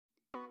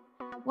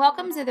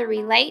Welcome to the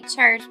Relate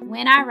Church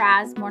When I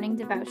Rise morning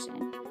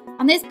devotion.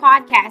 On this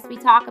podcast, we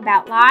talk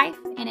about life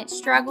and its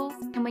struggles,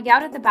 and we go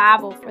to the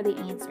Bible for the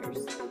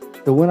answers.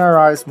 The When I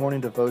Rise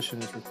morning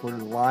devotion is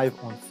recorded live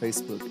on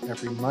Facebook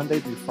every Monday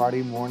through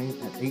Friday morning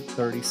at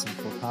 8:30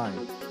 Central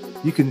Time.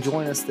 You can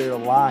join us there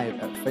live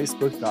at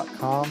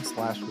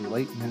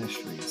facebook.com/Relate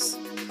Ministries.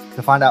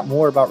 To find out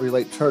more about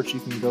Relate Church, you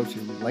can go to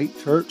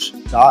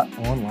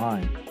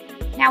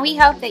relatechurch.online. Now, we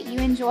hope that you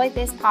enjoyed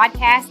this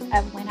podcast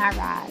of When I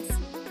Rise.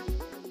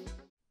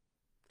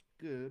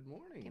 Good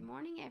morning. Good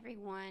morning,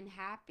 everyone.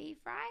 Happy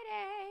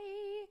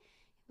Friday.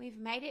 We've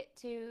made it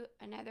to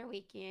another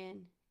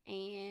weekend,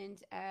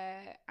 and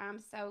I'm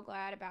so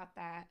glad about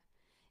that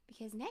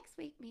because next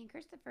week, me and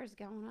Christopher's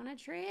going on a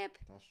trip.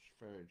 That's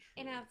very true.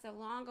 And it's a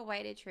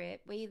long-awaited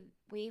trip. We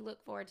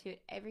look forward to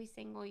it every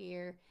single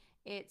year.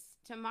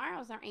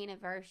 Tomorrow's our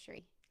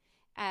anniversary.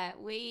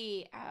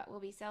 We will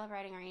be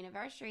celebrating our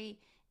anniversary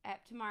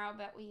tomorrow,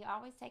 but we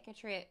always take a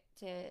trip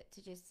to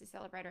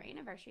celebrate our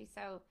anniversary.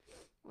 So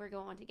we're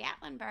going to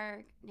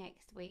Gatlinburg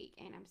next week,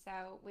 and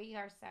we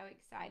are so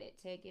excited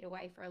to get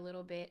away for a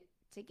little bit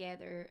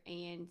together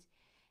and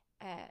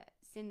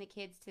send the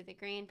kids to the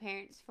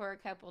grandparents for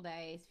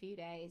a few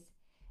days.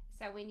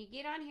 So when you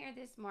get on here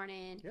this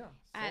morning, say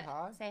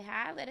hi. Say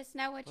hi. Let us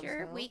know what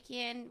your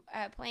weekend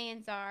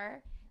plans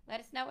are. Let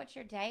us know what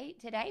your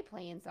today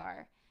plans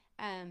are.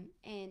 And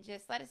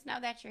just let us know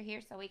that you're here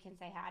so we can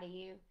say hi to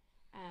you.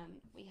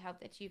 We hope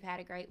that you've had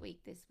a great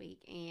week this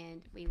week,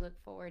 and we look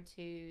forward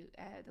to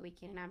the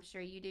weekend, and I'm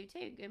sure you do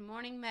too. Good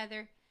morning,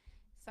 Mother.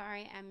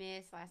 Sorry I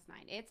missed last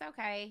night. It's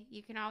okay.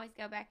 You can always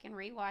go back and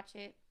rewatch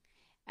it.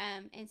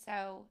 And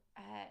so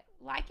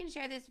like and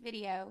share this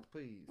video,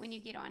 please, when you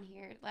get on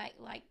here. Like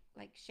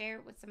share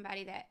it with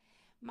somebody that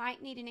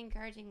might need an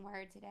encouraging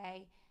word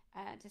today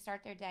to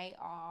start their day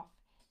off.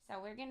 So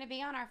we're going to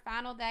be on our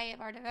final day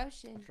of our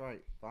devotion. That's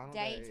right. Final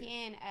day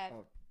 10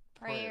 of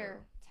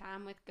prayer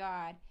time with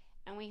God.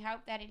 And we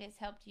hope that it has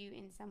helped you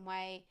in some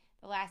way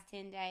the last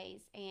 10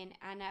 days. And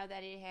I know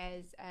that it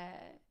has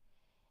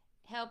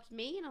helped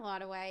me in a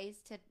lot of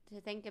ways to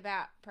think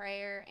about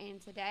prayer.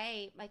 And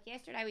today, like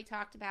yesterday, we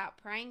talked about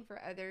praying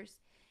for others.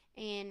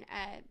 And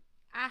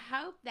I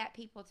hope that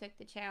people took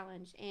the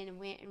challenge and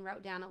went and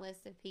wrote down a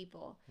list of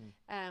people.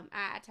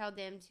 I told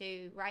them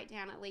to write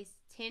down at least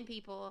 10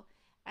 people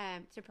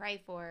to pray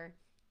for.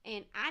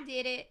 And I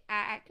did it.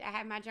 I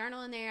had my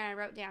journal in there. I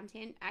wrote down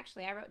 10.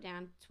 Actually, I wrote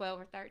down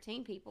 12 or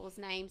 13 people's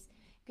names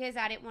because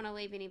I didn't want to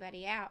leave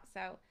anybody out.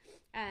 So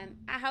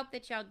I hope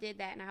that y'all did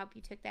that, and I hope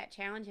you took that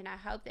challenge, and I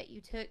hope that you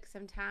took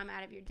some time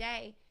out of your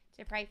day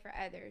to pray for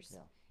others.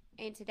 Yeah.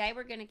 And today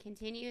we're going to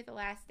continue the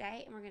last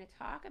day, and we're going to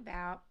talk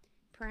about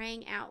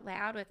praying out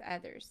loud with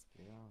others.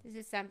 Yeah. This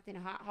is something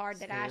hard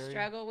that I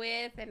struggle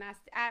with, and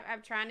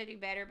I'm trying to do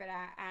better, but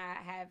I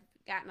have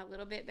gotten a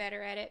little bit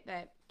better at it.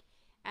 But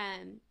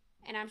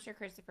and I'm sure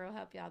Christopher will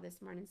help y'all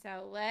this morning.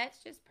 So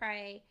let's just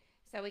pray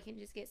so we can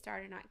just get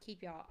started and not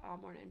keep y'all all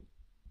morning.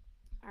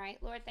 All right,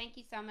 Lord, thank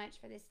you so much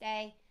for this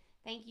day.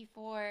 Thank you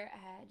for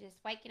just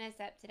waking us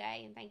up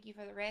today, and thank you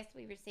for the rest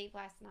we received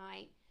last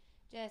night.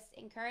 Just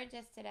encourage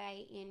us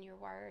today in your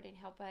word and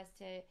help us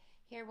to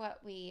hear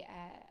what we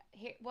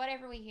hear.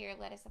 Whatever we hear,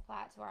 let us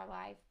apply it to our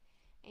life,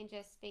 and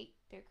just speak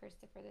through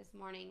Christopher this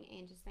morning.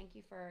 And just thank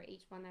you for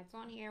each one that's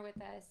on here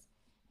with us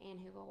and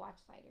who will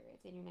watch later.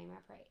 It's in your name I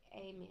pray.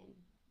 Amen.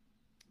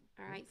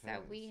 All right, okay,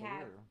 so we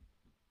have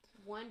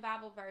one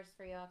Bible verse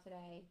for y'all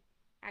today.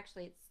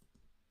 Actually, it's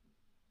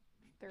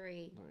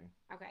three.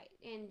 Okay,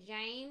 in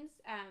James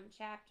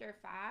chapter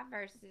 5,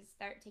 verses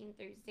 13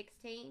 through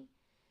 16,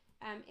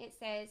 it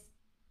says,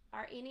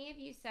 "Are any of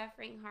you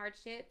suffering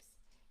hardships?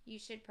 You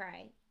should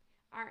pray.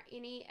 Are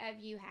any of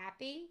you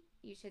happy?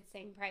 You should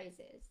sing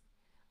praises.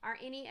 Are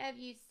any of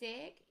you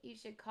sick? You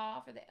should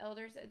call for the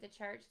elders of the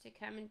church to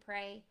come and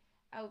pray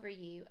over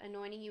you,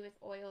 anointing you with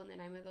oil in the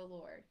name of the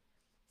Lord.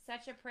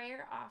 Such a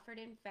prayer offered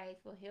in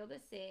faith will heal the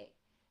sick,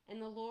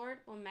 and the Lord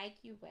will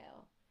make you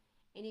well.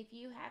 And if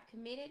you have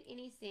committed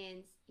any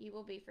sins, you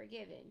will be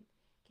forgiven.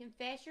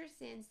 Confess your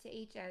sins to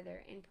each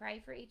other and pray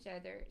for each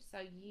other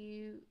so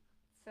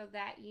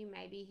that you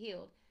may be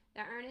healed.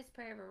 The earnest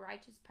prayer of a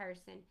righteous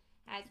person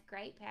has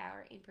great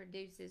power and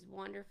produces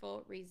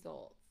wonderful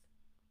results."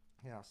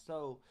 Yeah,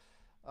 so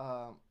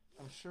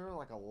I'm sure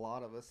like a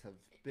lot of us have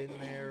been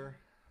there.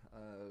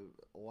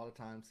 A lot of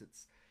times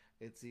it's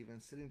even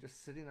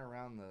sitting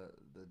around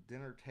the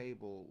dinner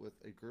table with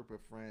a group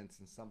of friends,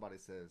 and somebody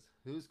says,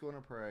 "Who's going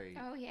to pray?"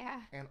 Oh,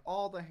 yeah. And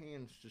all the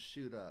hands just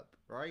shoot up,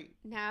 right?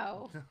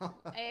 No.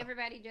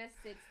 Everybody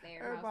just sits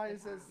there. Everybody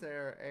sits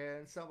there,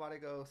 and somebody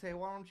goes, "Hey,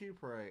 why don't you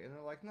pray?" And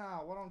they're like,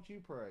 "Nah, why don't you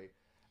pray?"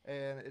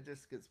 And it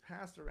just gets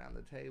passed around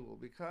the table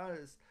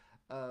because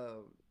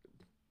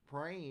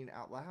praying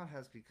out loud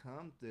has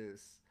become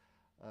this...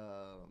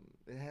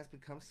 it has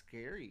become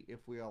scary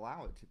if we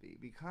allow it to be,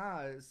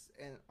 because,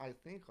 and I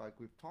think like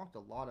we've talked a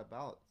lot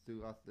about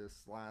throughout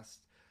this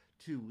last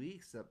 2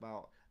 weeks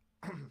about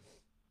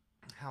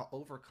how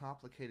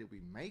overcomplicated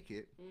we make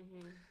it.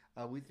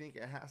 We think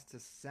it has to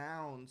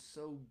sound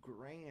so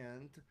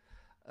grand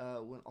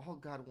when all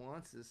God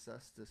wants is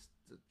us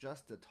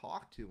just to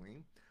talk to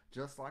Him,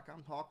 just like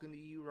I'm talking to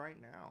you right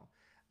now.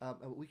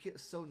 We get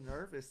so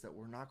nervous that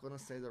we're not going to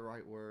say the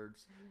right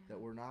words, that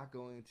we're not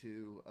going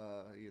to,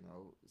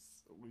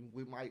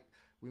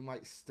 we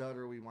might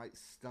stutter, we might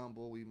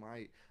stumble, we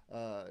might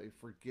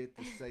forget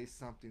to say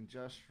something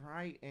just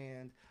right,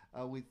 and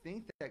we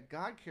think that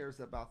God cares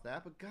about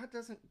that, but God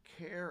doesn't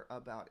care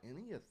about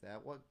any of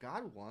that. What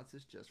God wants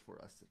is just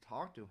for us to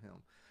talk to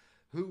Him.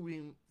 Who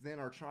we then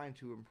are trying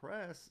to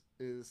impress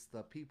is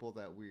the people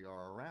that we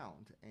are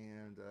around,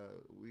 and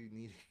we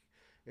need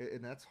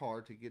and that's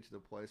hard to get to the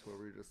place where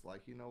we're just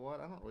like, you know what,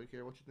 I don't really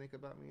care what you think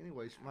about me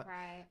anyways.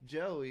 Right.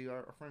 Joey,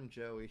 our friend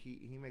Joey,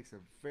 he makes a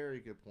very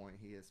good point.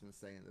 He has been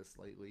saying this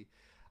lately,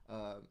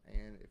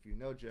 and if you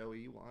know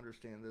Joey, you will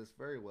understand this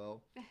very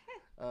well.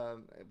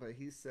 But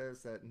he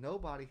says that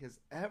nobody has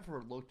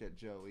ever looked at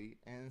Joey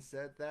and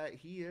said that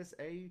he is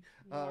a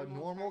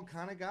normal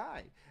kind of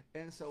guy.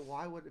 And so,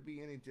 why would it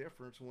be any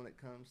different when it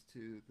comes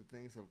to the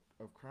things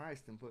of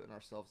Christ and putting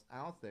ourselves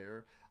out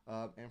there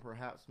and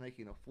perhaps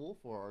making a fool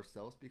for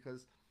ourselves?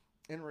 Because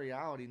in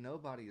reality,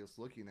 nobody is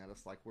looking at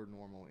us like we're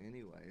normal,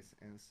 anyways.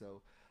 And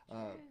so,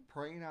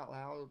 praying out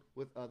loud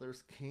with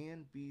others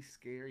can be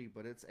scary,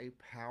 but it's a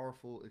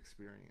powerful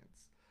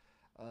experience.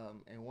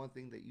 And one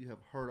thing that you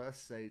have heard us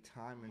say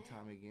time and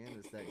time again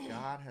is that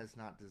God has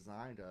not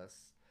designed us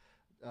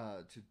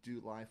to do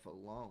life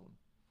alone,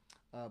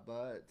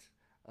 but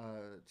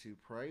to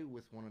pray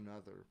with one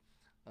another.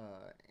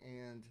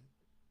 And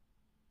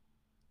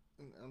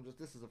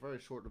this is a very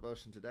short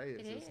devotion today.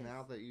 It says,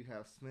 now that you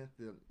have spent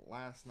the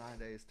last 9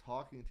 days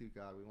talking to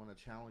God, we want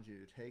to challenge you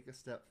to take a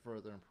step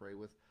further and pray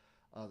with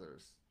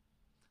others.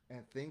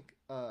 And think,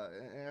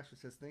 it actually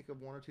says, think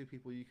of one or two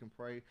people you can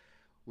pray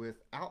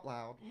with out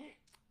loud,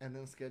 and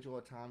then schedule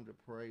a time to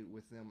pray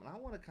with them. And I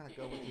want to kind of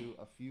go into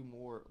a few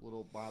more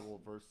little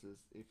Bible verses,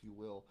 if you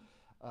will.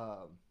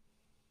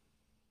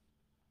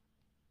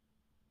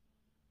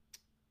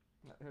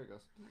 Here it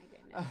goes. Oh my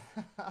goodness.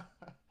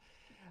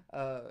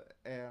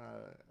 And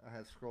I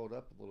had scrolled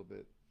up a little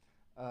bit.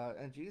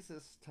 And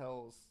Jesus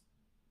tells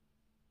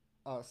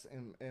us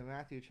in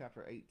Matthew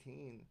chapter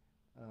 18,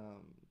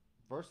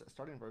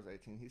 starting in verse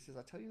 18, he says,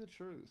 I tell you the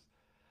truth.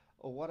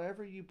 Or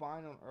whatever you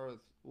bind on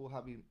earth will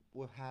have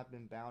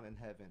been bound in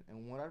heaven,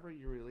 and whatever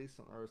you release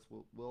on earth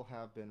will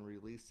have been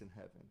released in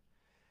heaven.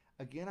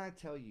 Again, I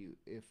tell you,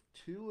 if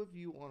two of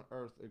you on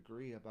earth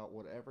agree about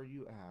whatever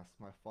you ask,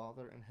 my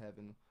Father in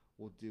heaven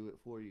will do it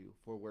for you.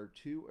 For where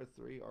two or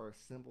three are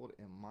assembled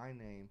in my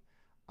name,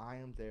 I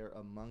am there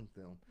among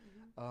them.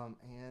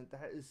 And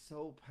that is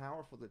so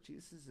powerful that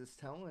Jesus is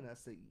telling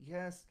us that,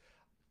 yes,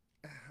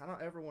 I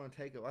don't ever want to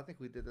take it. I think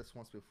we did this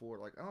once before.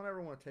 Like, I don't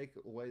ever want to take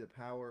away the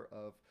power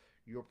of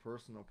your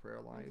personal prayer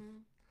life.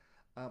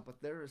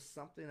 But there is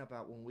something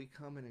about when we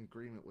come in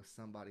agreement with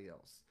somebody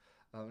else.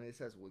 And it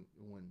says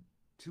when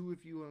two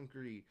of you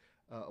agree,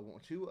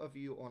 when two of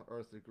you on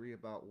earth agree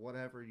about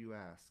whatever you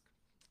ask,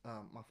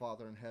 my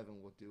Father in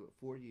heaven will do it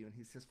for you. And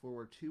he says, for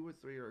where two or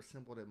three are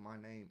assembled in my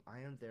name, I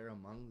am there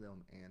among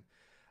them. And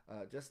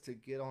just to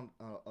get on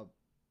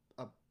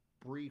a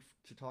brief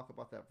to talk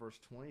about that verse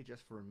 20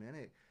 just for a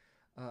minute.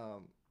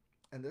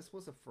 And this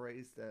was a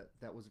phrase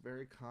that was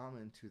very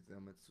common to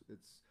them.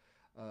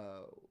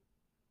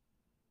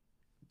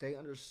 They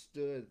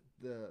understood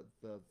the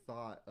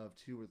thought of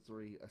two or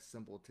three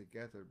assembled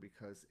together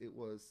because it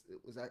was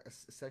a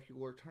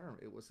secular term.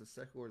 It was a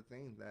secular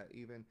thing that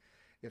even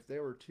if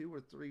there were two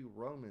or three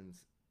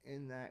Romans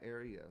in that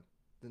area,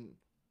 then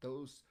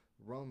those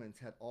Romans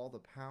had all the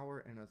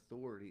power and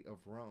authority of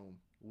Rome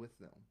with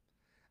them.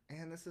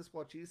 And this is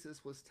what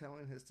Jesus was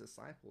telling his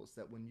disciples,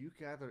 that when you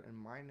gather in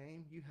my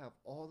name, you have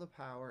all the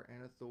power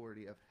and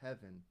authority of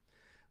heaven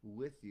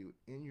with you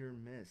in your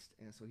midst.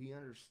 And so he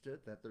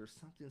understood that there's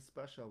something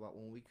special about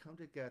when we come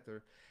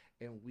together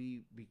and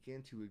we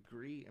begin to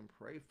agree and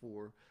pray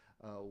for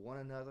one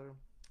another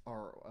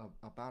or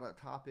about a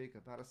topic,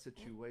 about a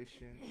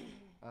situation.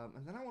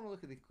 And then I want to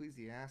look at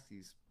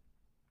Ecclesiastes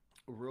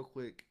real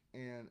quick.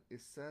 And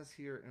it says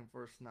here in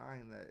verse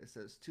 9 that it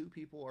says, two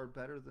people are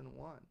better than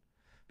one,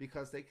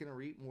 because they can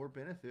reap more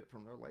benefit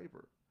from their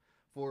labor.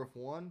 For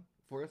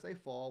if they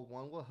fall,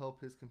 one will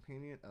help his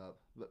companion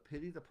up, but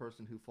pity the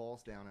person who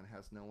falls down and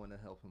has no one to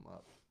help him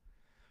up.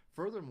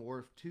 Furthermore,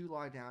 if two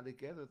lie down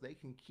together, they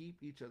can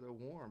keep each other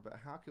warm, but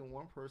how can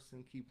one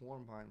person keep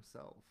warm by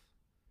himself?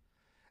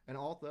 And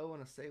although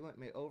an assailant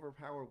may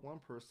overpower one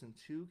person,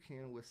 two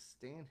can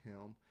withstand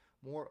him.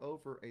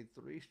 Moreover, a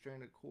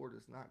three-stranded cord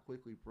is not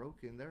quickly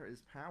broken. There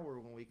is power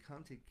when we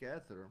come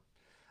together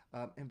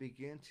and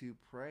begin to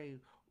pray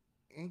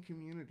in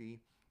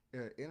community,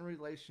 in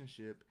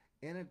relationship,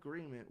 in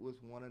agreement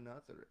with one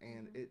another.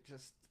 And it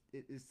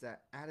is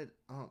that added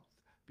umph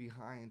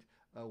behind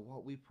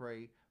what we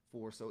pray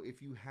for. So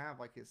if you have,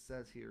 like it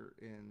says here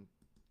in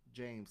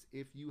James,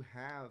 if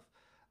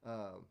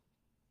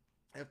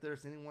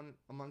there's anyone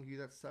among you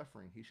that's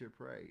suffering, he should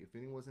pray. If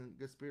anyone's in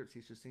good spirits,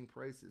 he should sing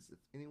praises. If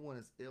anyone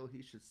is ill,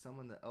 he should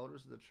summon the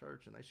elders of the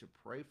church, and they should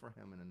pray for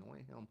him and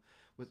anoint him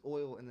with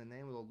oil in the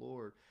name of the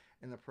Lord.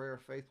 And the prayer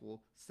of faith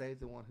will save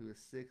the one who is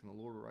sick, and the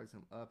Lord will rise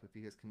him up. If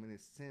he has committed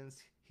sins,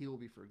 he will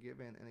be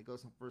forgiven. And it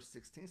goes in verse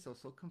 16. So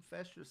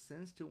confess your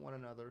sins to one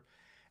another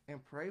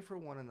and pray for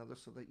one another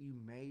so that you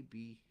may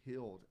be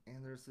healed.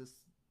 And there's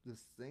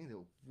this thing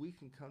that we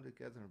can come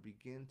together and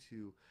begin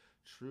to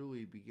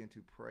truly begin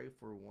to pray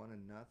for one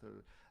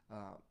another.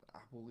 I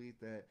believe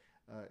that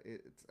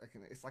it's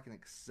like an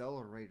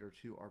accelerator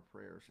to our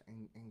prayers,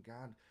 and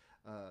God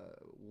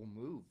will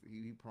move.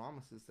 He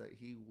promises that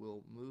He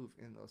will move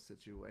in those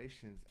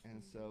situations,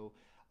 and so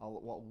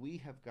what we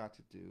have got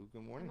to do.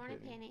 Good morning,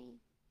 Penny.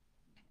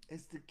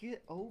 Is to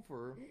get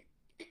over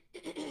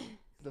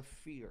the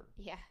fear.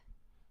 Yeah.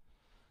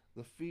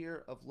 The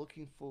fear of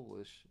looking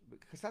foolish,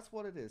 because that's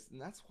what it is,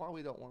 and that's why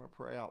we don't want to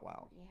pray out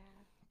loud.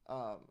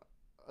 Yeah.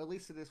 At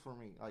least it is for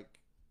me. Like,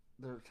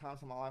 there are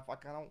times in my life,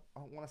 like I don't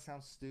want to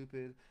sound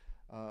stupid,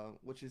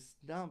 which is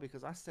dumb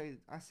because I say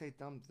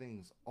dumb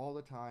things all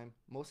the time.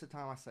 Most of the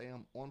time, I say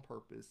them on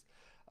purpose.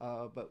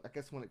 But I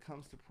guess when it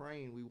comes to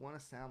praying, we want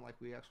to sound like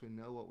we actually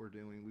know what we're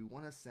doing. We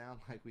want to sound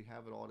like we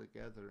have it all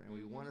together, and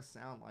we want to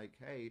sound like,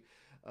 hey,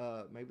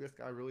 maybe this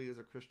guy really is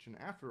a Christian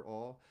after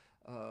all.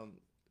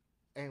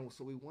 And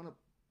so we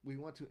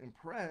want to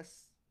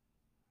impress,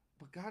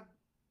 but God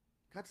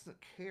doesn't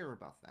care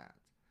about that.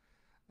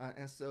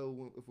 And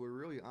so if we're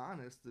really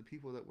honest, the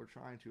people that we're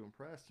trying to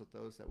impress are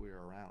those that we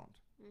are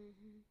around.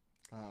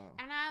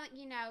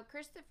 And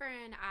Christopher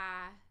and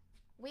I,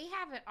 we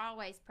haven't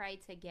always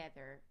prayed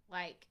together,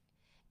 like,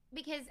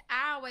 because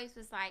I always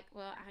was like,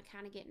 well, I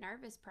kind of get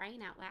nervous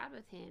praying out loud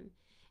with him.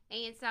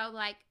 And so,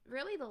 like,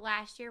 really the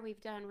last year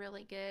we've done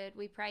really good.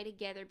 We pray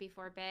together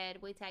before bed.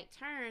 We take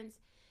turns.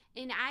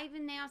 And I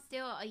even now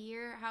still a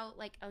year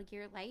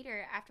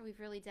later after we've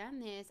really done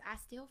this, I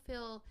still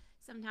feel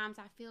sometimes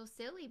I feel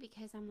silly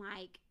because I'm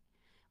like,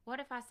 what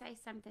if I say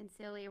something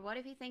silly? Or what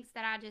if he thinks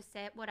that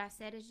what I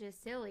said is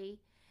just silly?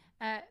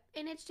 And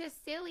it's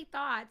just silly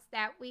thoughts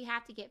that we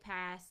have to get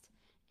past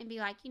and be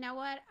like, you know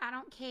what? I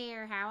don't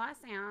care how I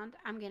sound.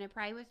 I'm going to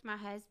pray with my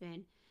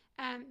husband.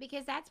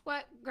 Because that's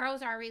what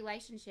grows our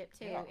relationship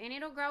too. Yeah. And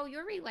it'll grow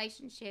your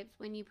relationships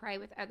when you pray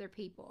with other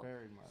people.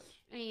 Very much.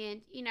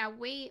 And,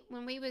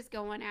 when we was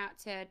going out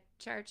to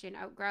church in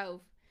Oak Grove,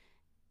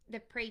 the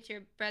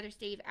preacher, Brother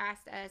Steve,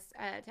 asked us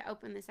to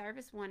open the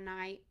service one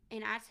night.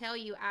 And I tell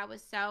you, I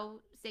was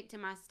so sick to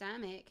my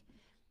stomach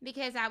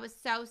because I was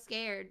so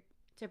scared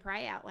to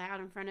pray out loud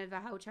in front of a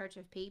whole church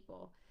of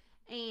people.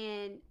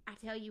 And I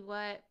tell you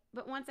what,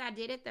 but once I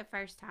did it the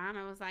first time,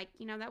 I was like,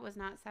 that was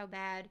not so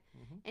bad.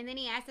 Mm-hmm. And then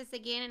he asked us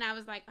again, and I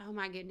was like, oh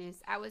my goodness,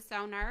 I was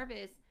so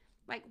nervous.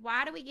 Like,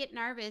 why do we get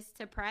nervous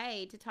to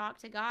pray, to talk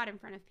to God in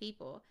front of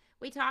people?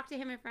 We talk to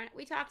Him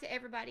we talk to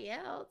everybody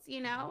else,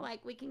 mm-hmm.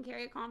 Like we can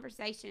carry a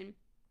conversation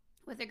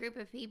with a group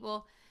of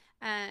people.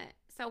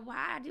 So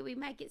why do we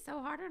make it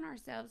so hard on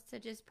ourselves to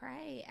just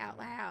pray out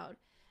loud?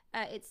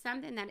 It's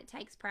something that it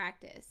takes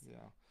practice.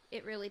 Yeah.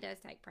 It really does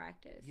take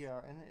practice. Yeah,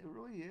 and it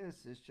really is.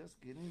 It's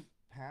just getting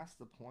past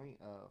the point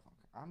of,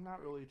 I'm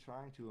not really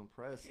trying to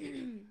impress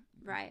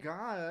right.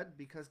 God,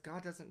 because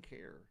God doesn't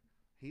care.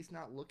 He's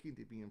not looking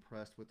to be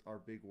impressed with our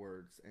big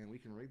words, and we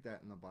can read that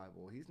in the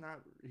Bible. He's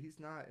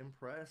not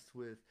impressed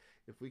with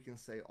if we can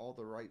say all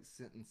the right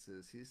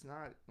sentences. He's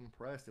not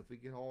impressed if we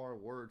get all our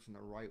words in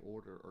the right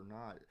order or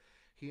not.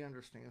 He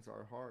understands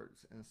our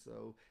hearts, and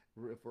so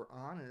if we're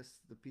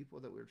honest, the people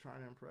that we're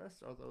trying to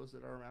impress are those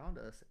that are around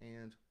us,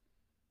 and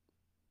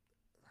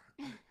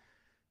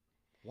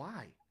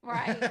why?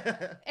 Right.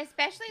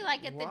 Especially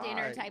like at the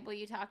dinner table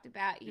you talked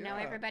about,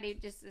 everybody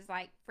just is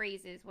like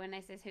freezes when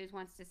they says who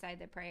wants to say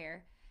the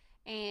prayer.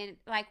 And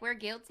like we're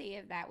guilty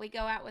of that. We go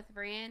out with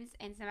friends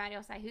and somebody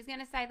will say, who's going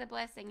to say the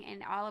blessing?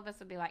 And all of us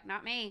will be like,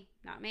 not me,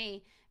 not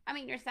me. I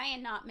mean, you're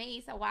saying not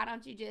me, so why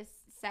don't you just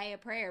say a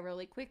prayer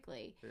really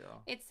quickly? Yeah.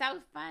 It's so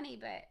funny,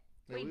 but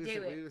we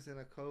do it. We was in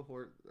a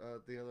cohort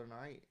the other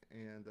night,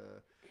 and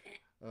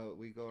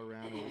we go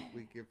around and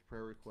we give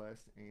prayer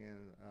requests,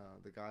 and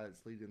the guy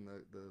that's leading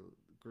the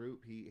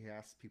group, he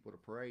asks people to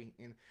pray,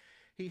 and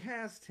he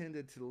has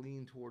tended to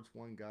lean towards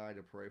one guy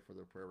to pray for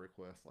their prayer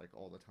requests like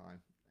all the time,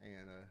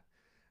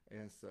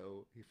 and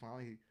so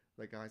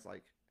the guy's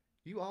like,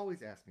 you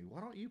always ask me,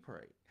 why don't you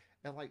pray?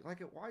 And why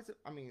is it?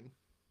 I mean,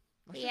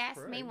 he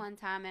asked me one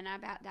time, and I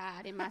about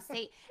died in my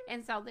seat.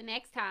 And so the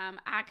next time,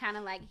 I kind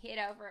of like hid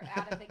over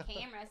out of the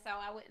camera so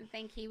I wouldn't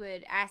think he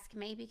would ask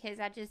me, because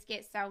I just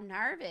get so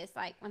nervous.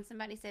 Like when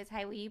somebody says,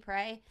 hey, will you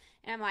pray?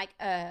 And I'm like,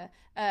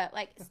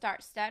 like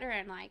start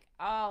stuttering, like,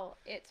 oh,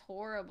 it's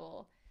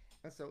horrible.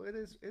 And so it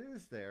is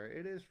there.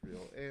 It is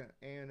real.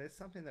 And it's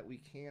something that we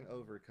can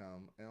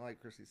overcome. And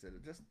like Christy said,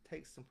 it just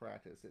takes some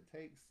practice. It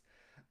takes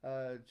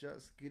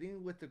just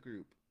getting with the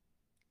group.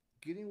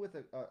 Getting with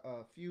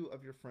a few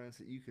of your friends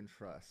that you can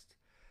trust,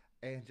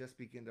 and just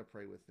begin to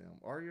pray with them,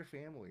 or your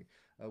family,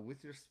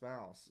 with your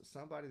spouse,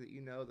 somebody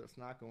that that's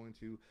not going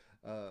to,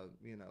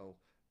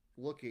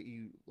 look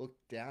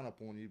down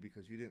upon you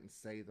because you didn't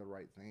say the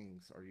right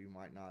things, or you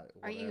might not.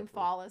 Whatever. Or you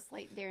fall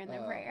asleep during the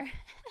prayer.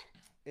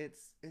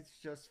 it's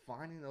just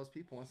finding those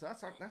people, and so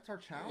that's our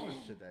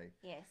challenge today.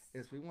 Yes.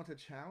 Is we want to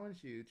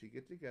challenge you to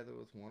get together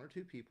with one or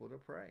two people to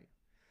pray.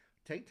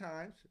 Take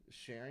time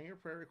sharing your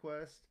prayer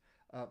request,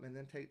 and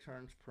then take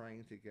turns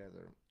praying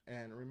together.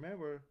 And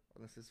remember,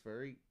 this is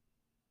very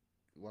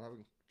what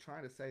I'm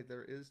trying to say.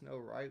 There is no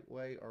right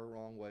way or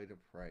wrong way to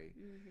pray.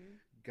 Mm-hmm.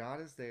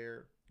 God is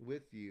there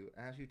with you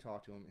as you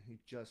talk to Him, and He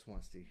just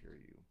wants to hear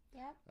you.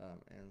 Yep.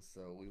 And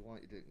so we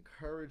want to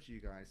encourage you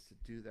guys to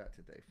do that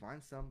today.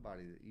 Find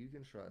somebody that you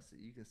can trust, that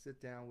you can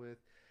sit down with,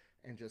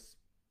 and just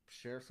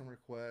share some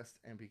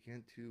requests and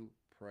begin to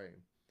pray.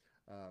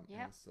 Yep.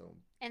 And so,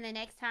 and the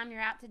next time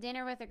you're out to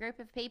dinner with a group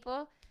of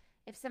people,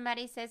 if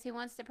somebody says who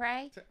wants to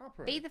pray, I'll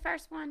pray. Be the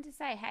first one to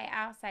say, "Hey,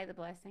 I'll say the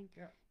blessing."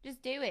 Yeah.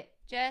 Just do it.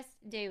 Just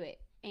do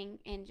it, and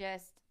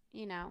just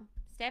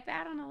step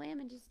out on a limb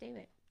and just do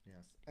it.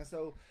 Yes. And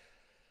so,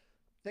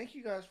 thank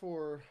you guys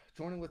for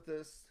joining with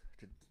us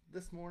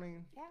this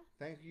morning. Yeah.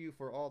 Thank you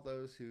for all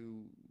those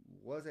who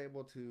was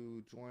able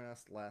to join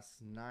us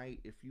last night.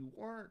 If you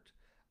weren't,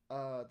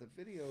 the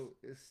video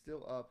is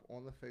still up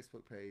on the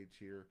Facebook page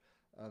here.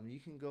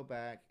 You can go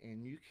back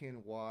and you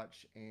can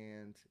watch,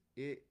 and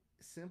it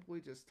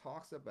simply just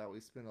talks about, we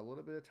spend a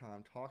little bit of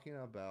time talking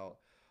about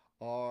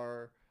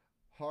our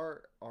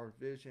heart, our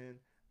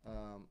vision,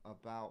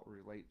 about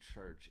Relate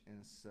Church.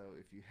 And so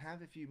if you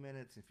have a few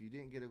minutes, if you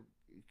didn't get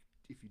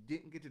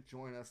to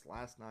join us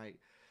last night,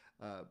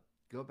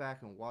 go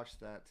back and watch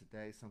that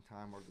today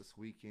sometime or this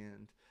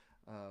weekend.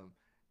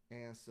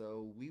 And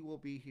so we will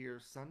be here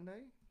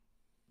Sunday.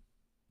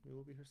 We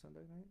will be here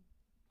Sunday night.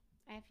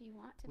 If you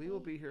want to, we will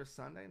be here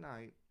Sunday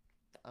night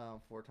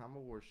for a time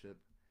of worship,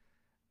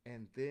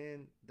 and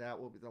then that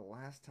will be the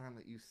last time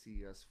that you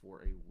see us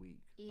for a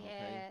week. Yes.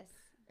 Okay?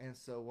 And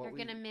so you're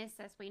gonna miss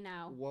us. We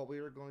know what we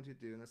are going to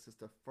do, and this is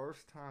the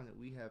first time that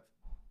we have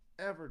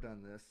ever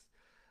done this,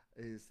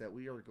 is that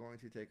we are going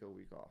to take a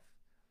week off.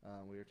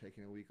 We are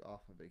taking a week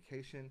off of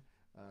vacation.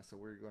 So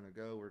we're going to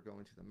go. We're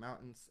going to the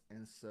mountains,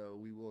 and so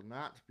we will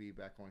not be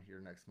back on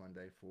here next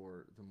Monday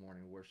for the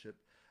morning worship.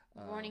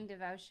 Morning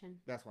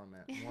devotion. That's what I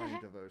meant. Morning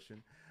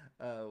devotion.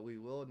 We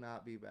will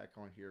not be back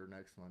on here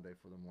next Monday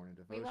for the morning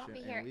devotion. We won't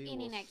be here and we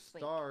any will next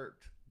week. Start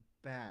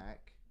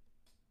back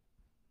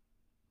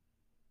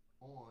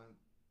on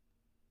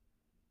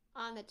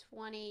the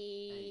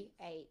 28th.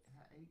 I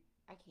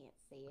can't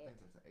see it. I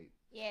think that's the 8th.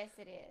 Yes,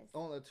 it is.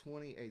 On the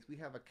 28th. We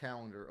have a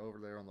calendar over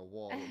there on the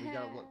wall, but we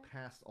got to look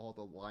past all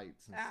the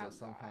lights, and so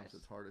sometimes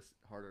it's hard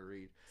to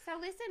read. So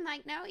listen,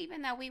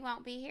 even though we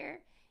won't be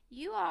here,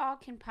 you all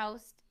can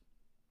post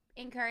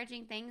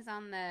encouraging things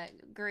on the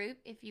group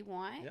if you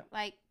want. Yep.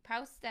 Like,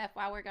 post stuff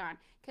while we're gone,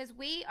 because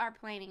we are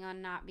planning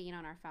on not being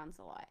on our phones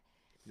a lot.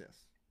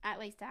 Yes. At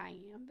least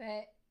I am,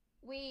 but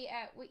we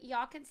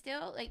y'all can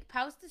still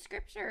post the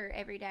scripture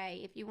every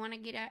day if you want to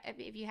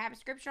if you have a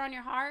scripture on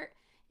your heart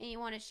and you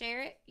want to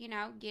share it,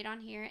 get on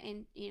here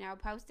and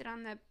post it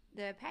on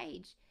the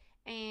page.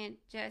 And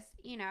just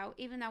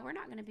even though we're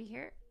not going to be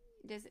here,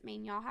 doesn't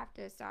mean y'all have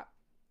to stop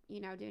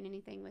doing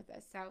anything with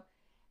us. So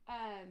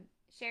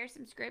share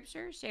some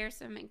scripture, share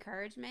some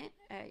encouragement,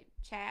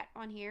 chat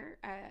on here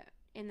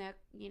in the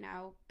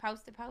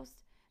post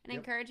an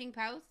encouraging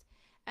post,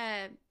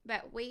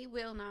 but we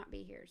will not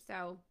be here,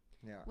 so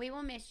yeah, we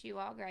will miss you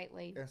all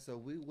greatly. And so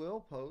we will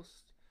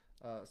post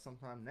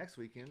sometime next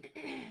weekend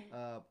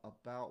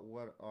about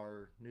what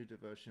our new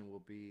devotion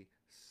will be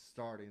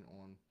starting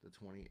on the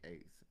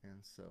 28th.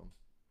 And so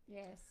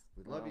yes,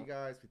 we love you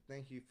guys. We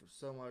thank you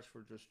so much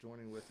for just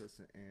joining with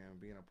us and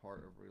being a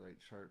part of Relate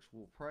Church.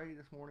 We'll pray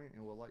this morning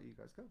and we'll let you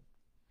guys go.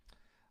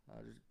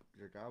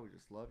 Dear God, we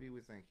just love you.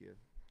 We thank you.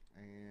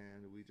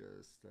 And we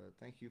just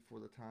thank you for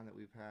the time that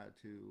we've had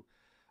to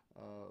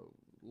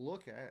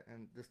look at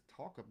and just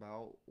talk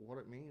about what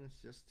it means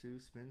just to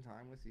spend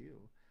time with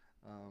you.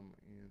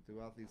 And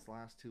throughout these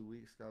last 2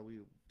 weeks, God,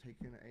 we've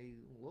taken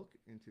a look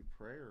into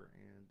prayer,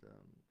 and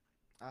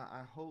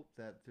I hope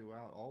that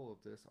throughout all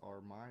of this, our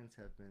minds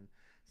have been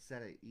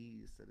set at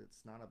ease, that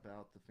it's not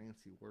about the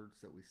fancy words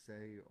that we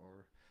say,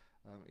 or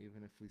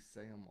even if we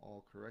say them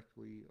all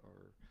correctly,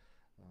 or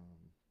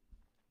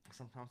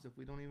sometimes if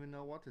we don't even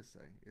know what to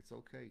say, it's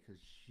okay,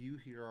 because you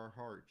hear our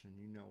hearts and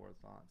you know our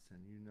thoughts,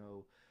 and you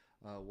know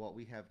what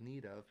we have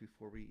need of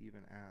before we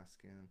even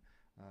ask. And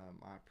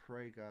I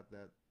pray, God,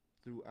 that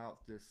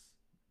throughout this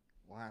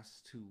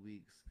last 2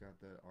 weeks, God,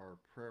 that our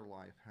prayer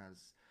life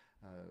has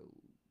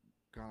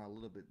gone a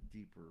little bit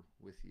deeper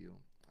with you.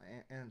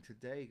 And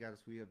today, God,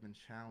 as we have been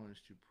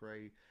challenged to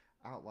pray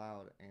out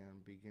loud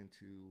and begin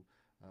to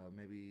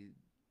maybe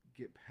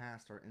get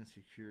past our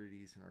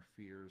insecurities and our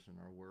fears and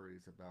our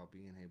worries about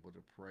being able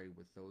to pray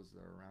with those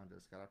that are around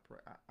us, God,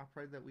 I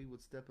pray that we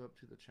would step up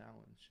to the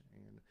challenge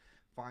and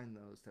find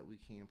those that we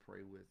can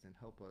pray with, and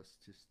help us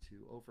just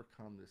to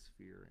overcome this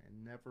fear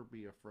and never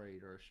be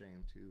afraid or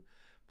ashamed to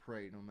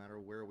pray, no matter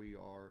where we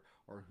are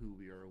or who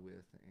we are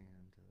with.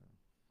 And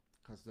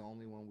because the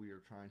only one we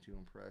are trying to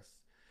impress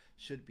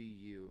should be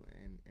you,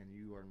 and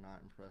you are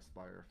not impressed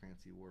by our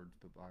fancy words,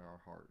 but by our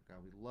heart.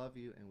 God, we love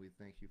you and we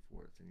thank you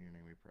for it. It's in your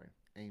name we pray.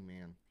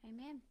 Amen.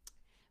 Amen.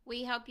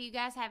 We hope you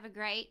guys have a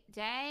great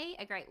day,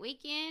 a great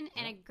weekend,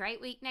 and a great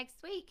week next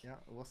week. Yeah,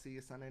 we'll see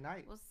you Sunday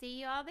night. We'll see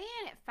you all then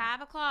at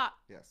 5 o'clock.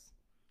 Yes.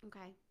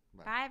 Okay.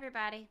 Bye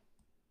everybody.